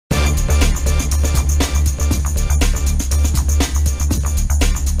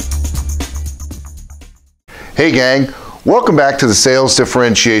Hey gang, welcome back to the Sales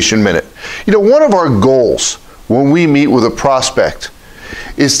Differentiation Minute. You know, one of our goals when we meet with a prospect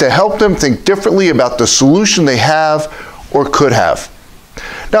is to help them think differently about the solution they have or could have.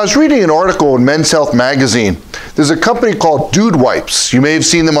 Now, I was reading an article in Men's Health magazine. There's a company called Dude Wipes. You may have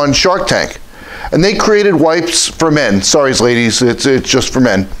seen them on Shark Tank. And they created wipes for men. Sorry, ladies, it's just for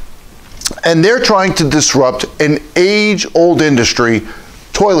men. And they're trying to disrupt an age-old industry,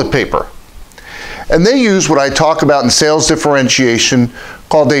 toilet paper. And they use what I talk about in sales differentiation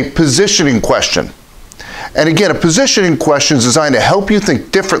called a positioning question. And again, a positioning question is designed to help you think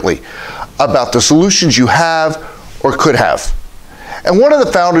differently about the solutions you have or could have. And one of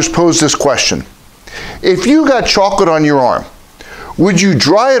the founders posed this question: if you got chocolate on your arm, would you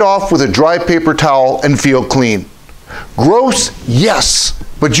dry it off with a dry paper towel and feel clean? Gross? Yes,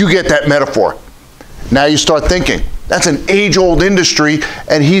 but you get that metaphor. Now you start thinking. That's an age-old industry,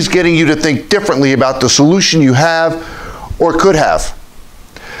 and he's getting you to think differently about the solution you have or could have.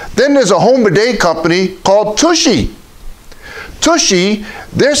 Then there's a home bidet company called Tushy. Tushy,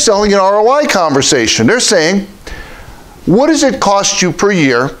 they're selling an ROI conversation. They're saying, what does it cost you per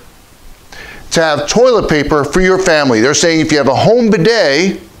year to have toilet paper for your family? They're saying if you have a home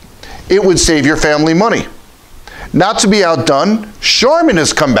bidet, it would save your family money. Not to be outdone, Charmin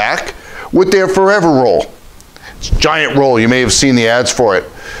has come back with their Forever Roll. It's a giant roll, you may have seen the ads for it.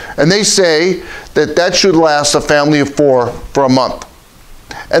 And they say that that should last a family of 4 for a month.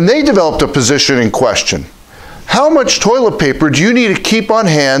 And they developed a positioning question: how much toilet paper do you need to keep on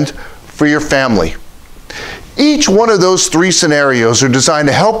hand for your family? Each one of those 3 scenarios are designed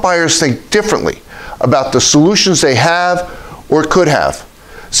to help buyers think differently about the solutions they have or could have.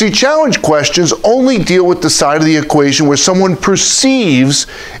 See, challenge questions only deal with the side of the equation where someone perceives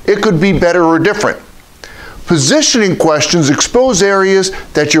it could be better or different. Positioning questions expose areas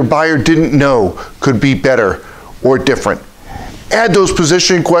that your buyer didn't know could be better or different. Add those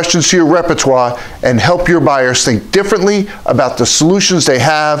positioning questions to your repertoire and help your buyers think differently about the solutions they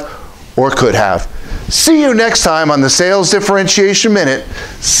have or could have. See you next time on the Sales Differentiation Minute.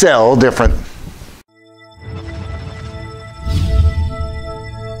 Sell different.